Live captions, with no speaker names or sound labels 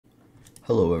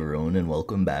Hello, everyone, and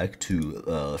welcome back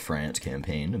to France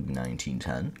campaign of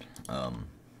 1910.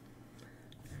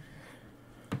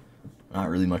 Not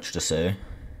really much to say.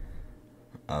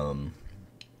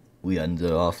 We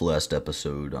ended off last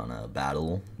episode on a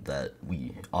battle that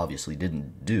we obviously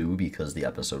didn't do because the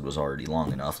episode was already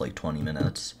long enough, like 20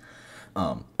 minutes.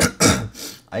 I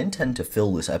intend to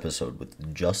fill this episode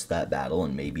with just that battle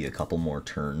and maybe a couple more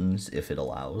turns if it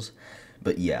allows.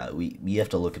 But yeah, we have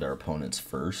to look at our opponents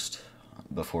first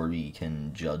before we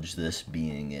can judge this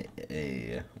being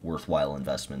a worthwhile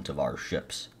investment of our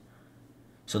ships.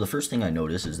 So the first thing I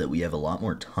notice is that we have a lot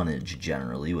more tonnage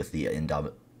generally with the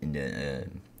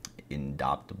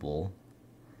Indoptable.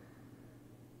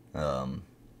 I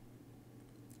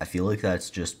feel like that's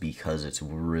just because it's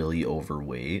really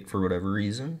overweight for whatever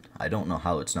reason. I don't know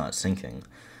how it's not sinking.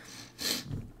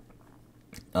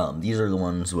 These are the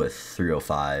ones with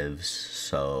 305s,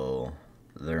 so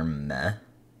they're meh.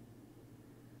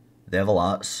 They have a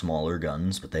lot smaller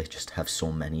guns, but they just have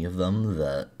so many of them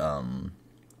that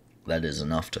that is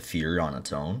enough to fear on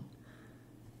its own.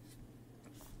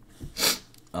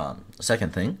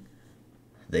 Second thing,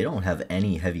 they don't have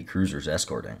any heavy cruisers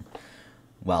escorting.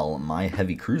 While my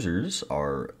heavy cruisers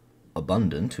are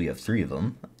abundant, we have 3 of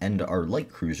them, and our light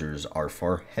cruisers are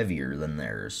far heavier than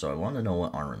theirs, so I want to know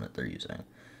what armament they're using.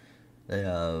 They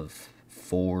have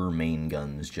 4 main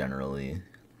guns generally,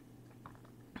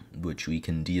 which we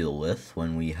can deal with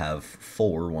when we have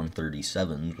 4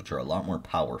 137s, which are a lot more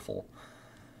powerful.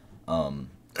 I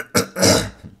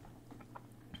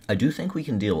do think we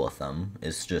can deal with them.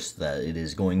 It's just that it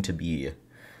is going to be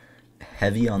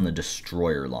heavy on the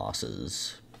destroyer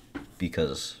losses,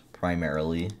 because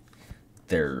primarily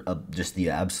they're just the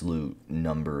absolute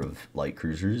number of light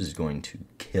cruisers is going to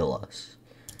kill us.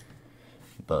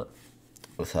 But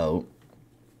without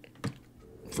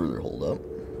further hold up,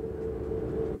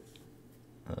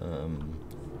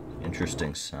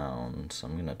 interesting sounds.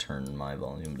 I'm gonna turn my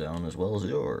volume down as well as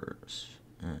yours.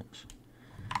 Yes.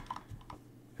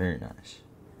 Very nice.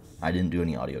 I didn't do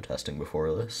any audio testing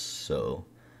before this, so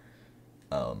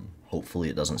hopefully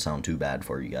it doesn't sound too bad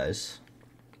for you guys.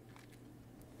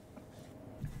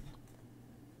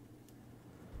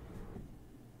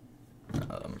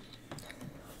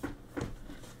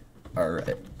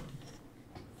 Alright.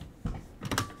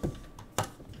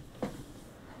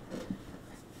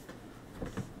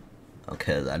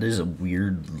 Okay, that is a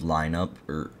weird lineup,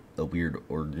 or a weird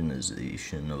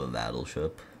organization of a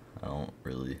battleship. I don't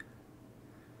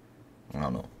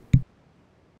know.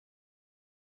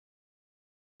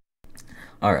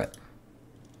 Alright.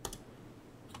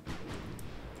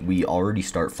 We already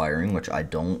start firing, which I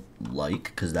don't like,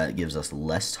 because that gives us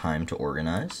less time to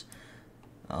organize.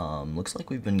 Looks like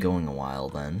we've been going a while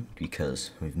then, because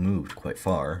we've moved quite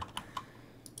far.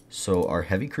 So our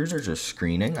heavy cruisers are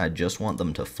screening. I just want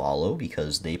them to follow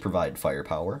because they provide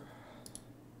firepower.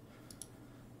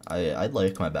 I'd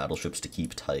like my battleships to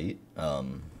keep tight.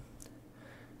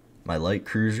 My light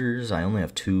cruisers, I only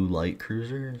have 2 light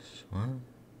cruisers. What?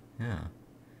 Yeah.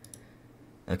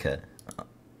 Okay.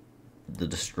 The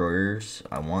destroyers,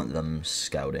 I want them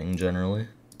scouting generally.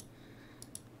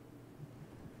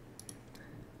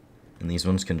 And these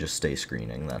ones can just stay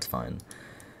screening, that's fine.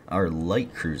 Our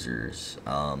light cruisers,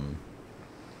 I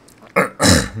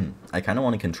kind of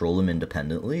want to control them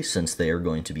independently since they are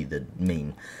going to be the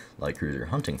main light cruiser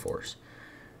hunting force.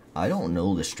 I don't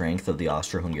know the strength of the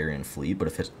Austro-Hungarian fleet, but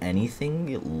if it's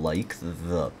anything like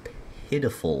the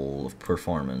pitiful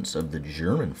performance of the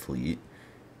German fleet,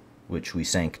 which we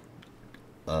sank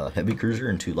a heavy cruiser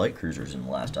and 2 light cruisers in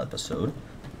the last episode,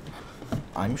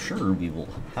 I'm sure we will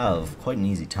have quite an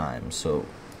easy time. So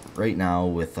right now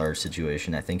with our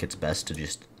situation, I think it's best to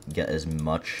just get as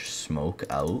much smoke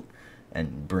out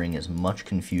and bring as much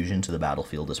confusion to the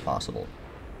battlefield as possible.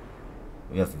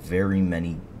 We have very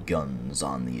many guns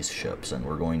on these ships, and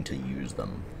we're going to use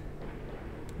them.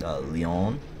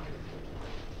 Lyon.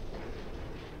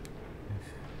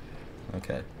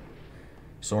 Okay.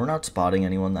 So we're not spotting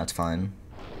anyone, that's fine.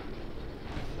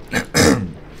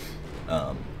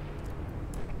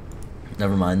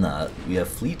 Never mind that. We have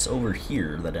fleets over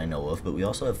here that I know of, but we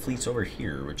also have fleets over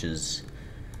here, which is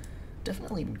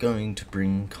definitely going to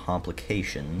bring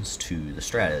complications to the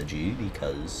strategy,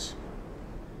 because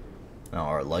now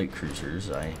our light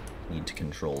cruisers, I need to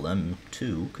control them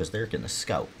too, because they're going to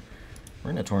scout.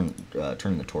 We're going to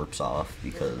turn the torps off,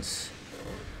 because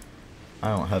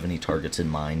I don't have any targets in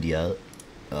mind yet.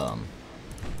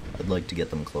 I'd like to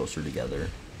get them closer together.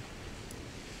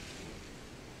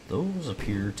 Those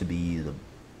appear to be the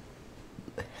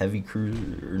heavy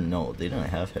cruiser. No, they don't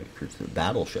have heavy cruisers. The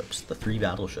battleships. The 3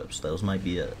 battleships. Those might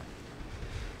be it.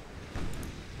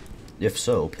 If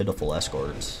so, pitiful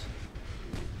escorts.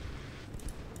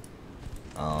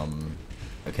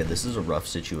 Okay, this is a rough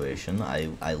situation.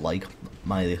 I like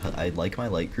my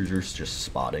light cruisers just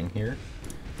spotting here.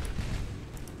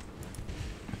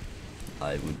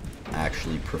 I would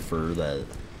actually prefer that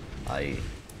I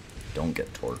don't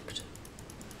get torqued.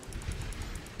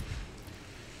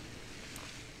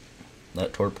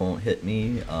 That torp won't hit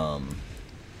me.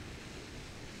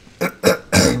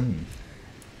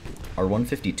 Our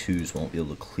 152s won't be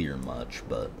able to clear much,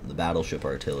 but the battleship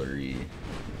artillery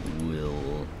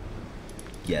will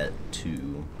get to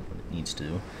what it needs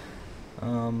to.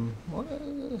 What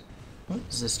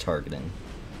is this targeting?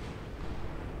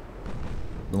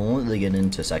 The moment they get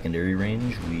into secondary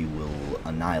range, we will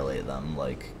annihilate them.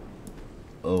 Like,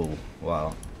 oh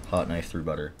wow, hot knife through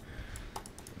butter.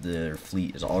 Their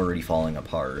fleet is already falling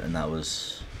apart, and that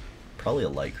was probably a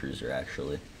light cruiser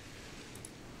actually.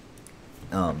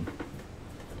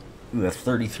 We have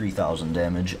 33,000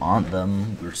 damage on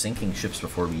them. We're sinking ships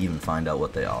before we even find out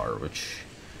what they are, which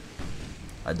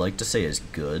I'd like to say is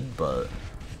good, but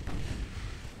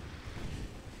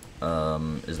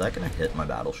is that gonna hit my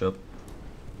battleship?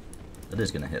 It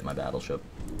is gonna hit my battleship.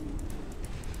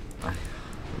 I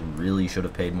really should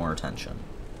have paid more attention.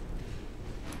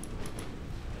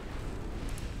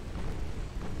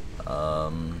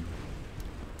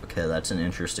 Okay, that's an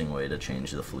interesting way to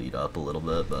change the fleet up a little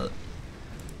bit, but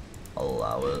I'll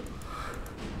allow it.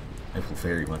 I will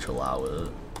very much allow it,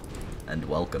 and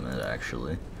welcome it,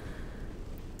 actually.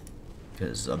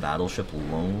 Because a battleship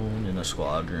alone in a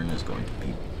squadron is going to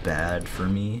be bad for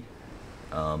me.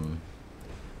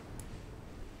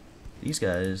 These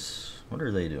guys, what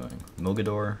are they doing?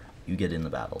 Mogador, you get in the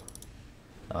battle.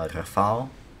 Rafale,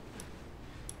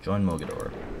 join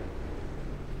Mogador.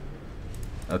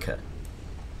 Okay.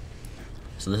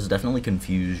 So this is definitely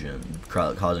confusion,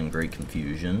 causing great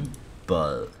confusion,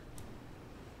 but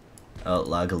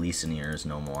La Galicineer is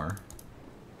no more.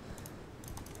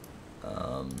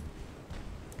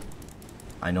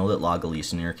 I know that La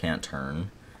Galicineer can't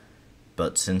turn,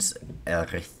 but since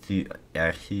Arrethus,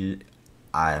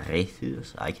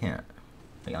 I can't.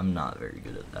 Like, I'm not very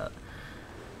good at that.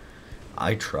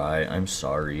 I try. I'm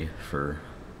sorry for.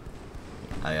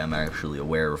 I am actually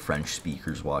aware of French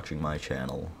speakers watching my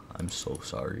channel. I'm so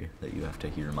sorry that you have to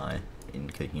hear my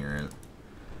incoherent,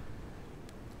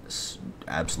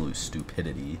 absolute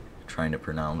stupidity trying to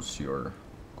pronounce your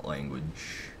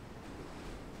language.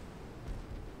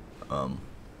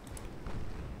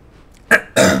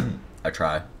 I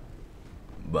try,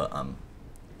 but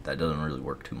that doesn't really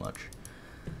work too much.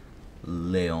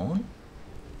 Leon,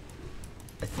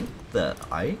 I think that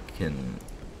I can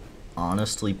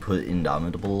honestly put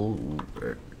Indomitable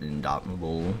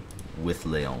with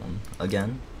Leon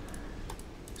again.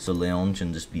 So Leon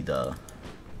can just be the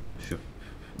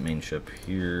main ship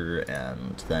here,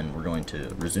 and then we're going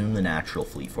to resume the natural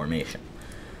fleet formation.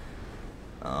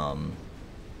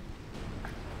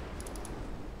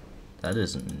 That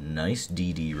is a nice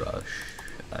DD rush.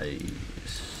 I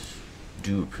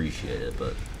do appreciate it,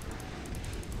 but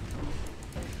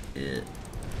it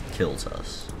kills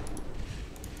us.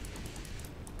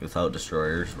 Without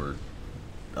destroyers, we're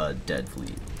a dead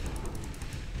fleet.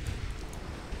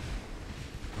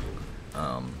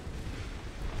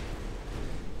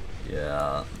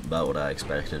 Yeah, about what I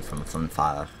expected from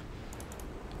Fanfare.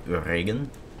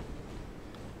 Reagan.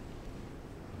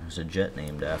 There's a jet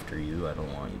named after you. I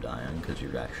don't want you dying, because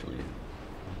you're actually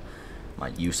my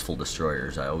useful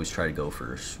destroyers. I always try to go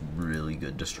for really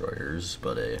good destroyers,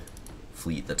 but a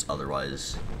fleet that's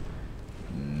otherwise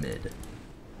mid.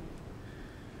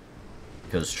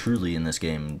 Because truly in this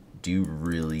game, do you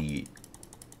really...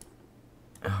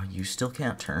 Oh, you still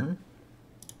can't turn?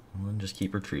 Well, then just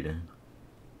keep retreating.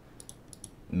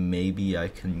 Maybe I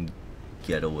can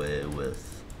get away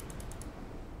with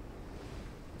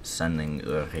sending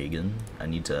Reagan. I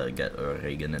need to get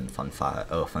Reagan and Fanfare.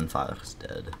 Oh, Fanfare's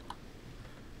dead.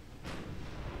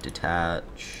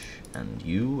 Detach, and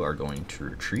you are going to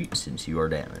retreat since you are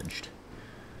damaged.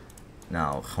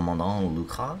 Now, Commandant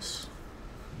Lucas.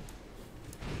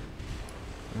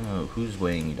 Oh, who's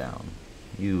weighing you down?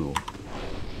 You.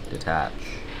 Detach.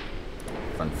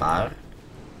 Fanfare.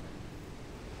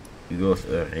 You go with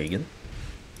Reagan.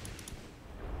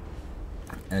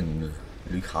 And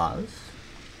Lucas.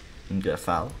 And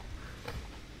Gefal.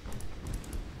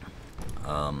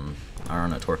 Are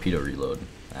on a torpedo reload,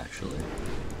 actually.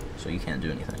 So you can't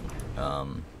do anything.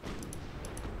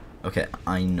 Okay,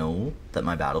 I know that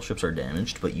my battleships are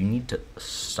damaged, but you need to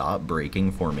stop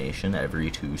breaking formation every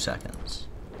 2 seconds.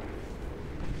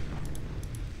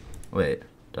 Wait,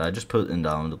 did I just put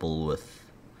Indomitable with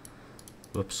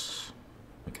Whoops.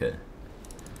 Okay.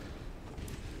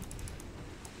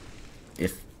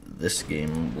 If this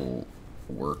game will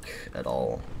work at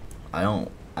all, I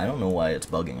don't know why it's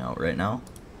bugging out right now.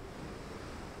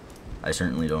 I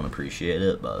certainly don't appreciate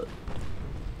it, but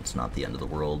it's not the end of the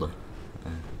world, I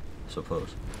suppose.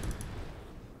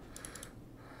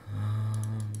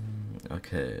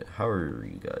 Okay, how are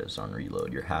you guys on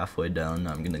reload? You're halfway down.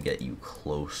 I'm gonna get you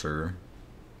closer.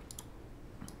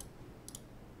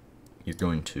 You're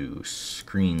going to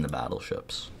screen the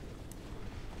battleships.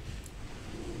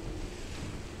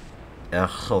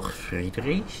 Herzog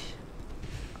Friedrich.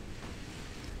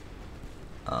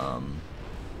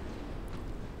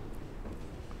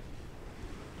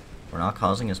 We're not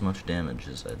causing as much damage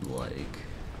as I'd like.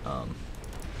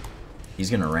 He's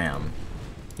gonna ram.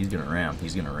 He's gonna ram.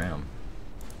 He's gonna ram.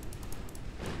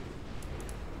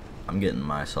 I'm getting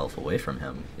myself away from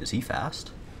him. Is he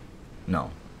fast?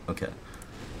 No. Okay.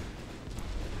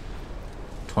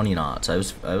 20 knots. I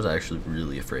was actually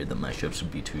really afraid that my ships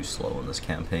would be too slow in this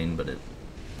campaign, but it,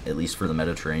 at least for the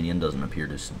Mediterranean, doesn't appear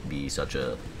to be such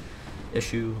a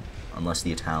issue unless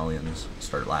the Italians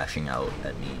start lashing out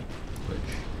at me, which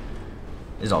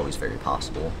is always very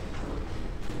possible.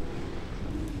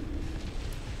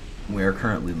 We are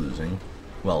currently losing.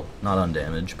 Well, not on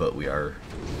damage, but we are.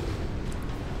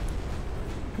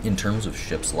 In terms of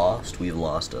ships lost, we've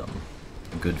lost a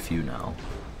good few now.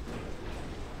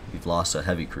 We've lost a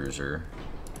heavy cruiser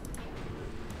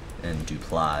and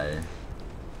Dupli.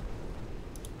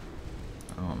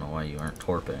 I don't know why you aren't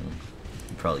torping.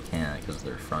 You probably can't because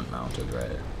they're front mounted,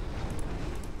 right?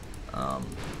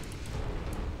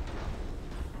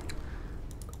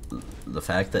 The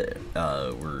fact that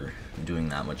we're doing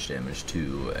that much damage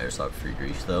to Herzog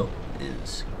Friedrich, though,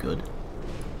 is good.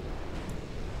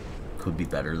 Could be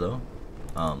better, though.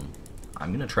 I'm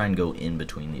gonna try and go in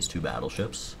between these two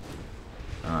battleships.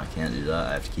 I can't do that.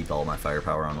 I have to keep all my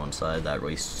firepower on one side. That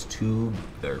wastes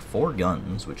 4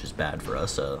 guns, which is bad for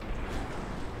us.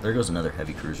 There goes another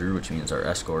heavy cruiser, which means our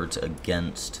escort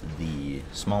against the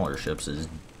smaller ships is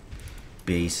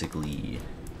basically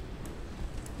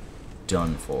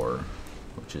done for,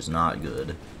 which is not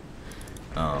good.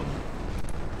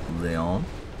 Leon.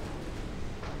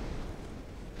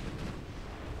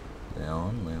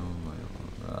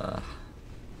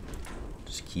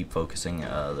 Just keep focusing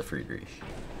the Friedrich.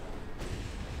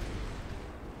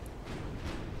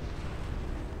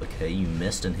 Okay, you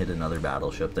missed and hit another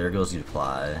battleship. There goes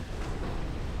Dupli.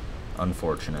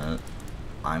 Unfortunate.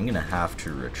 I'm gonna have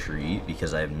to retreat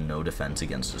because I have no defense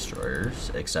against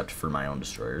destroyers, except for my own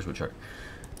destroyers, which are...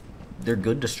 they're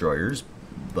good destroyers,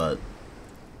 but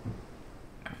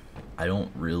I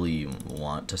don't really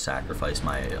want to sacrifice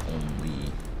my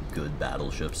only good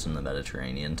battleships in the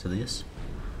Mediterranean to these.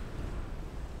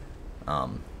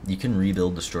 You can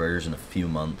rebuild destroyers in a few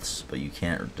months, but you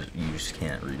just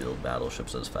can't rebuild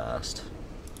battleships as fast.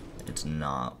 It's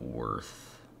not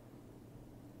worth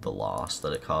the loss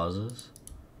that it causes.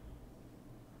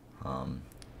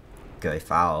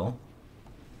 Gaifao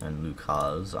and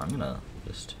Lucas, I'm gonna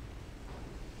just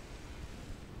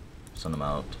send them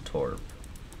out to Torp.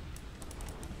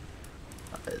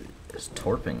 This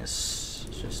torping is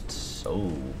just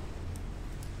so...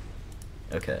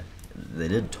 okay. They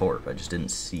did torp, I just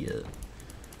didn't see it.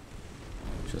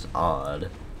 Which is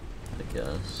odd, I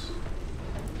guess.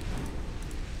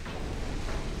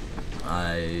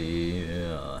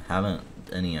 I haven't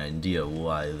any idea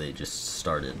why they just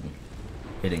started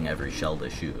hitting every shell they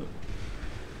shoot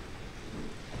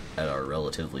at our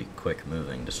relatively quick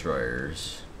moving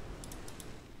destroyers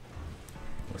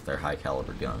with their high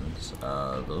caliber guns.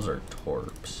 Those are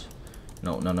torps.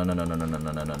 No,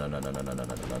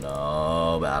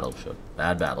 battleship.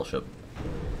 Bad battleship.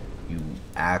 You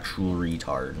actual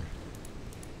retard.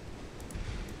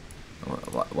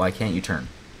 Why can't you turn?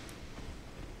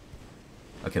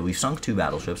 Okay, we've sunk 2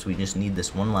 battleships. We just need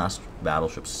this one last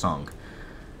battleship sunk.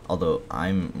 Although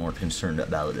I'm more concerned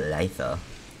about Leitha,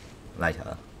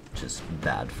 which is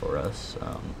bad for us.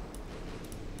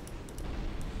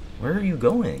 Where are you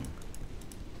going?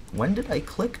 When did I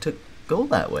click to go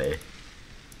that way?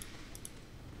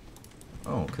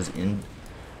 Oh, because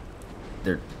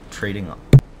they're trading up.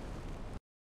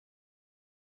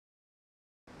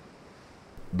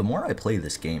 The more I play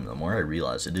this game, the more I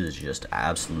realize it is just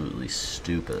absolutely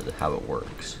stupid how it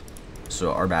works.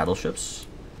 So our battleships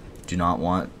do not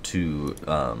want to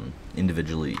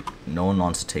individually, no one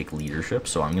wants to take leadership,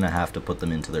 so I'm going to have to put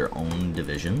them into their own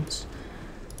divisions,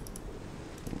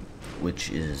 which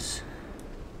is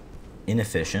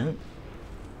inefficient.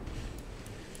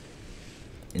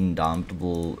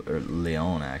 Indomitable, or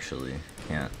Leon actually,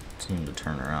 can't seem to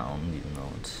turn around, even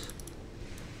though it's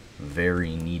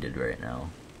very needed right now.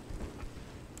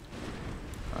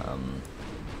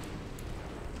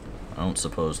 I don't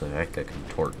suppose the Heka can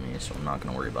tort me, so I'm not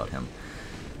going to worry about him.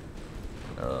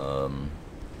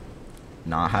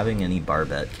 Not having any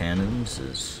barbette cannons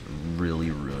is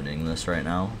really ruining this right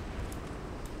now.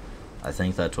 I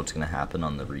think that's what's going to happen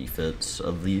on the refits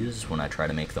of these. When I try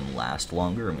to make them last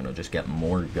longer, I'm going to just get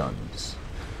more guns.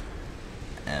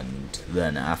 And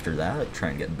then after that, try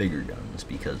and get bigger guns,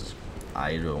 because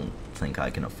I don't think I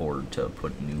can afford to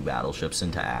put new battleships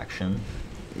into action,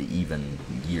 even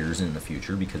years in the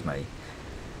future, because I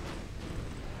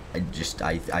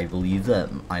believe that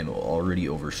I'm already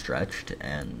overstretched,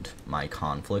 and my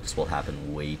conflicts will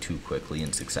happen way too quickly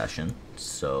in succession,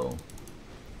 so,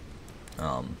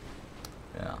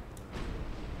 yeah.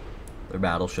 Their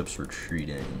battleship's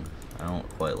retreating. I don't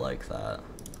quite like that.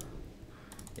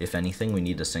 If anything, we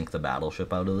need to sink the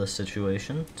battleship out of this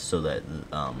situation, so that,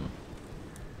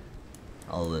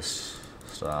 all this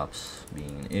stops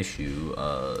being an issue.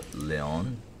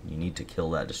 Leon, you need to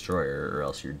kill that destroyer, or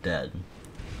else you're dead.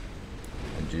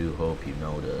 I do hope you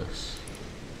notice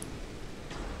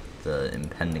the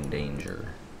impending danger.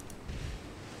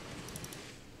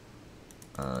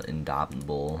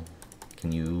 Indomitable,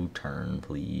 can you turn,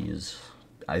 please?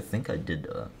 I think I did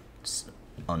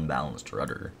unbalanced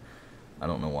rudder. I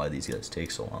don't know why these guys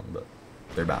take so long, but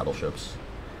they're battleships.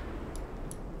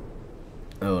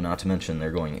 Oh, not to mention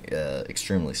they're going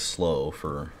extremely slow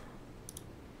for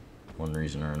one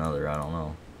reason or another, I don't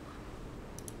know.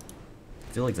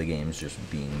 I feel like the game's just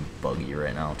being buggy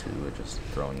right now too, with just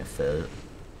throwing a fit.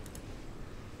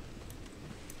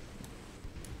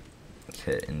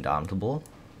 Okay, Indomitable.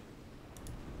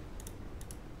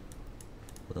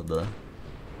 Blah blah.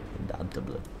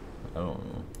 Indomitable. I don't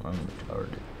know. I'm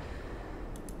retarded.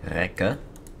 Rekka.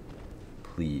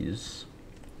 Please.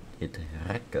 Hit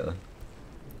Rekka.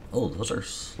 Oh, those are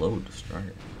slow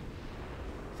destroyers.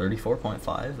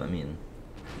 34.5? I mean,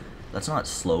 that's not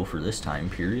slow for this time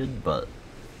period, but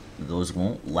those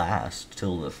won't last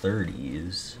till the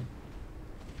 30s,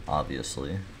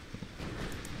 obviously.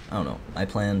 I don't know. My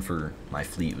plan for my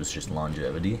fleet was just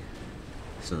longevity,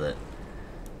 so that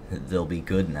they'll be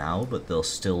good now, but they'll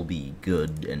still be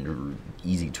good and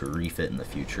easy to refit in the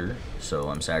future. So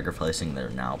I'm sacrificing their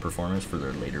now performance for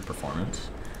their later performance.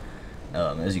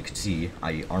 As you can see,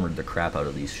 I armored the crap out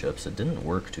of these ships. It didn't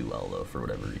work too well, though, for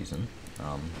whatever reason.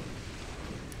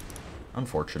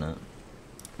 Unfortunate.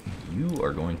 You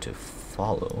are going to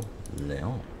follow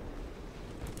Leon.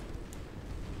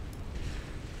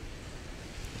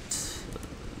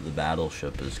 The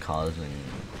battleship is causing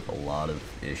a lot of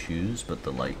issues, but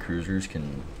the light cruisers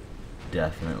can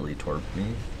definitely torp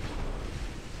me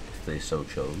if they so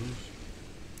chose.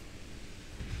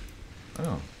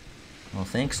 Oh. Well,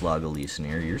 thanks,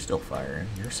 Lagalisnir. You're still firing.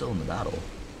 You're still in the battle.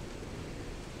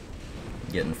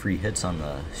 Getting free hits on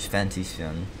the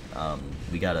Svantisjan.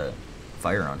 We got a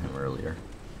fire on him earlier.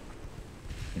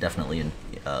 Definitely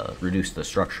reduced the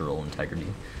structural integrity,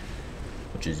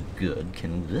 which is good.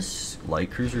 Can this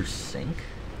light cruiser sink?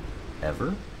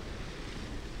 Ever?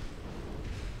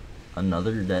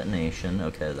 Another detonation.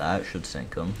 Okay, that should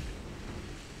sink him.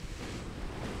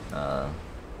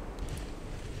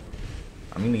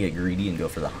 I'm gonna get greedy and go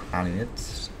for the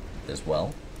Hanitz as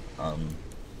well.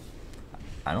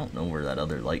 I don't know where that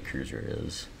other light cruiser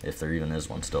is, if there even is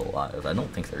one still alive. I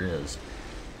don't think there is.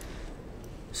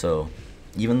 So,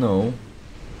 even though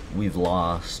we've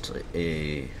lost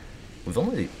okay,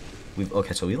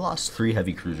 so we lost 3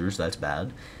 heavy cruisers, that's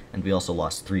bad, and we also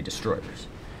lost 3 destroyers.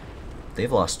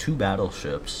 They've lost 2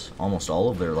 battleships, almost all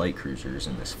of their light cruisers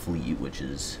in this fleet, which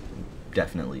is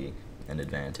definitely an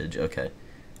advantage. Okay,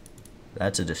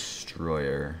 that's a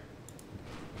destroyer.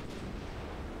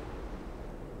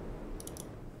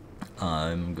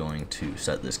 I'm going to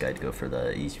set this guy to go for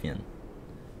the Isvian.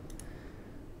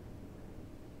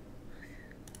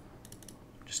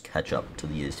 Just catch up to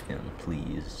the Isvian,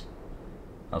 please.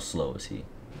 How slow is he?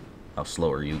 How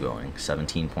slow are you going?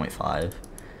 17.5?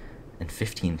 And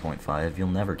 15.5, you'll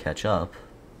never catch up.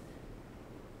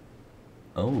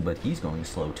 Oh, but he's going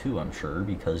slow too, I'm sure,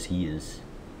 because he is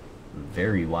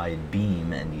very wide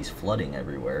beam and he's flooding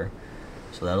everywhere.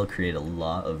 So that'll create a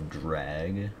lot of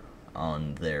drag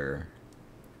on their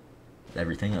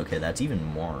everything. Okay, that's even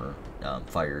more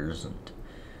fires and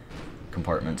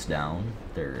compartments down.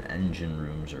 Their engine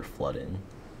rooms are flooding.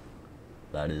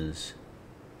 That is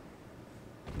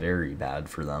very bad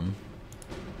for them.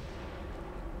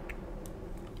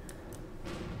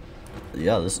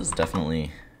 Yeah, this is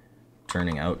definitely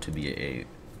turning out to be a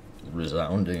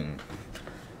resounding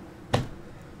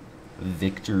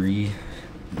victory.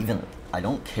 Even I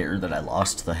don't care that I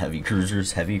lost the heavy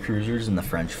cruisers. Heavy cruisers in the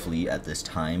French fleet at this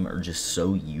time are just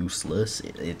so useless.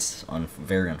 It's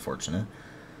very unfortunate.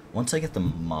 Once I get the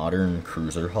modern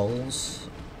cruiser hulls,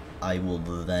 I will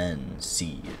then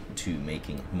see to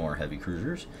making more heavy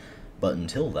cruisers. But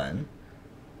until then,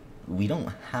 we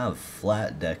don't have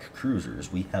flat deck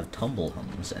cruisers. We have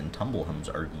tumblehums, and tumblehums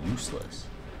are useless.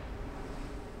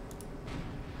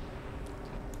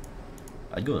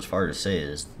 I'd go as far to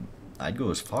say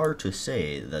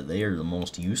that they are the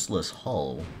most useless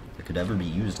hull that could ever be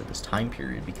used at this time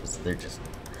period, because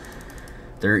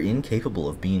they're incapable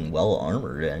of being well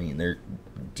armored. I mean, they're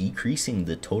decreasing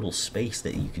the total space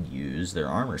that you could use. Their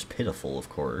armor's pitiful, of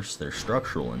course. Their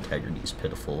structural integrity is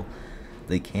pitiful.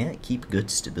 They can't keep good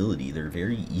stability. They're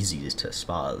very easy to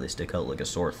spot. They stick out like a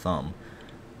sore thumb.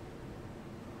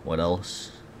 What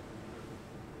else?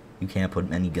 You can't put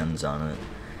many guns on it.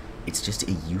 It's just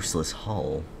a useless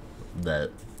hull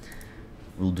that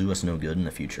will do us no good in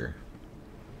the future.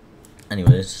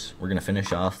 Anyways, we're going to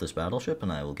finish off this battleship,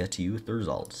 and I will get to you with the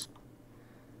results.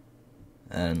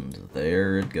 And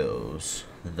there it goes.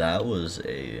 That was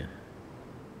a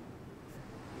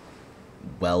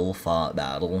well-fought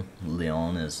battle.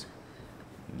 Lyon is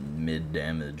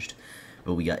mid-damaged,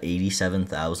 but we got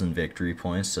 87,000 victory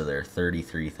points, so they're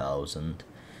 33,000.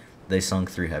 They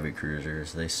sunk 3 heavy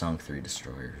cruisers, they sunk 3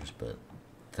 destroyers, but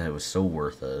that was so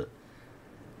worth it.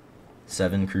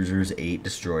 7 cruisers, 8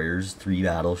 destroyers, 3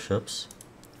 battleships.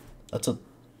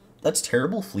 That's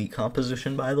terrible fleet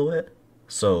composition, by the way.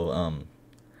 So,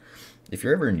 if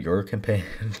you're ever in your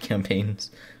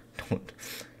campaigns,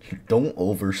 don't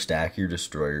overstack your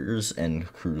destroyers and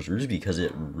cruisers, because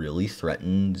it really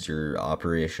threatens your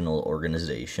operational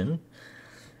organization.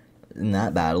 In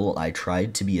that battle, I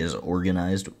tried to be as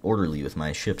orderly with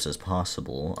my ships as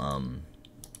possible.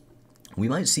 We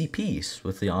might see peace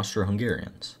with the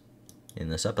Austro-Hungarians in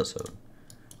this episode,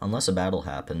 unless a battle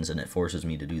happens and it forces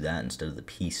me to do that instead of the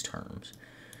peace terms,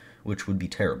 which would be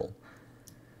terrible.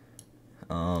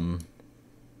 What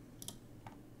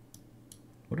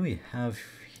do we have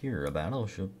here? A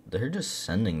battleship? They're just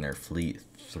sending their fleet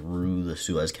through the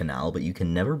Suez Canal, but you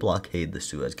can never blockade the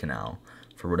Suez Canal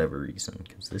for whatever reason,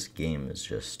 because this game is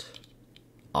just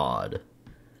odd.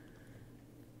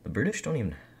 The British don't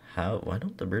even have... Why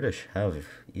don't the British have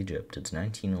Egypt? It's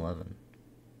 1911.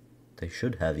 They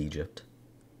should have Egypt.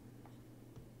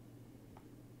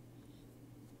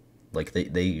 Like,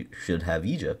 they should have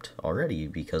Egypt already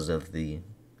because of the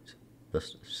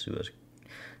Suez...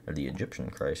 or the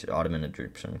Egyptian crisis, Ottoman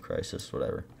Egyptian crisis,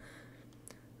 whatever.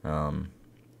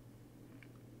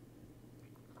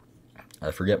 I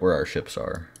forget where our ships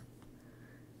are.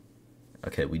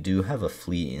 Okay, we do have a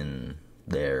fleet in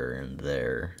there and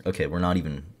there. Okay, we're not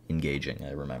even engaging,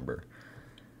 I remember.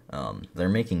 They're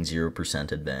making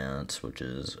 0% advance, which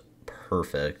is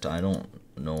perfect. I don't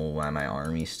know why my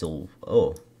army still...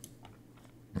 Oh,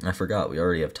 I forgot, we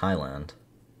already have Thailand.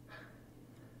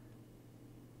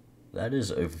 That is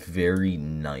a very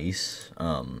nice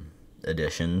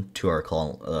addition to our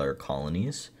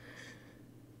colonies,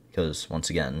 because,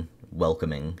 once again,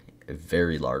 welcoming a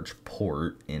very large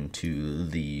port into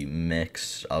the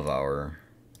mix of our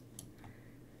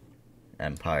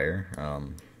empire.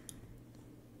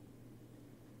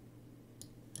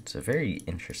 It's a very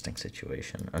interesting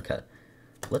situation. Okay,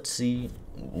 let's see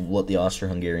what the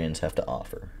Austro-Hungarians have to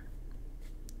offer.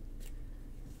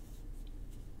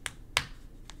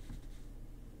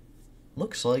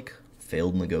 Looks like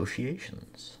failed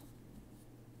negotiations.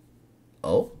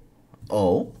 Oh,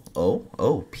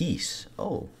 peace.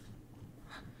 Oh.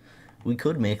 We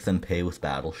could make them pay with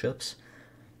battleships.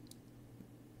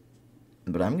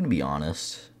 But I'm going to be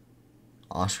honest.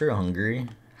 Austria-Hungary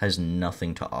has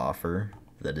nothing to offer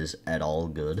that is at all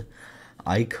good.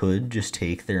 I could just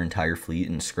take their entire fleet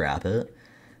and scrap it,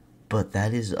 but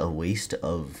that is a waste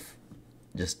of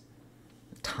just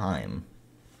time.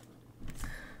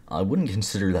 I wouldn't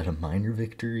consider that a minor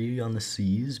victory on the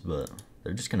seas, but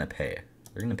they're just going to pay.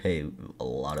 They're going to pay a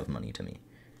lot of money to me.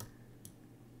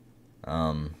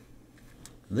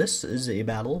 This is a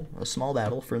small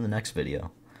battle for the next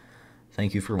video.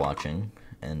 Thank you for watching,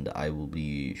 and I will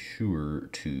be sure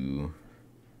to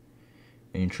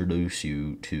introduce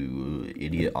you to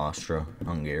idiot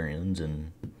Austro-Hungarians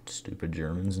and stupid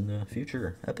Germans in the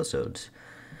future episodes.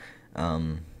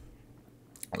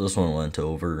 This one went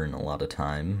over in a lot of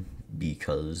time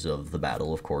because of the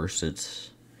battle, of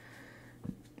course.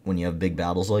 When you have big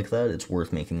battles like that, it's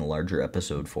worth making a larger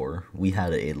episode for. We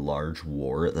had a large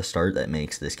war at the start that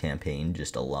makes this campaign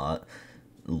just a lot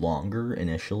longer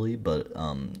initially, but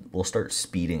we'll start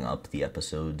speeding up the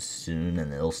episodes soon,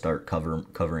 and it'll start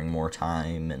covering more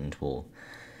time, and we'll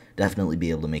definitely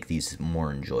be able to make these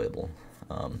more enjoyable.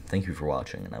 Thank you for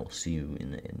watching, and I will see you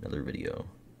in another video.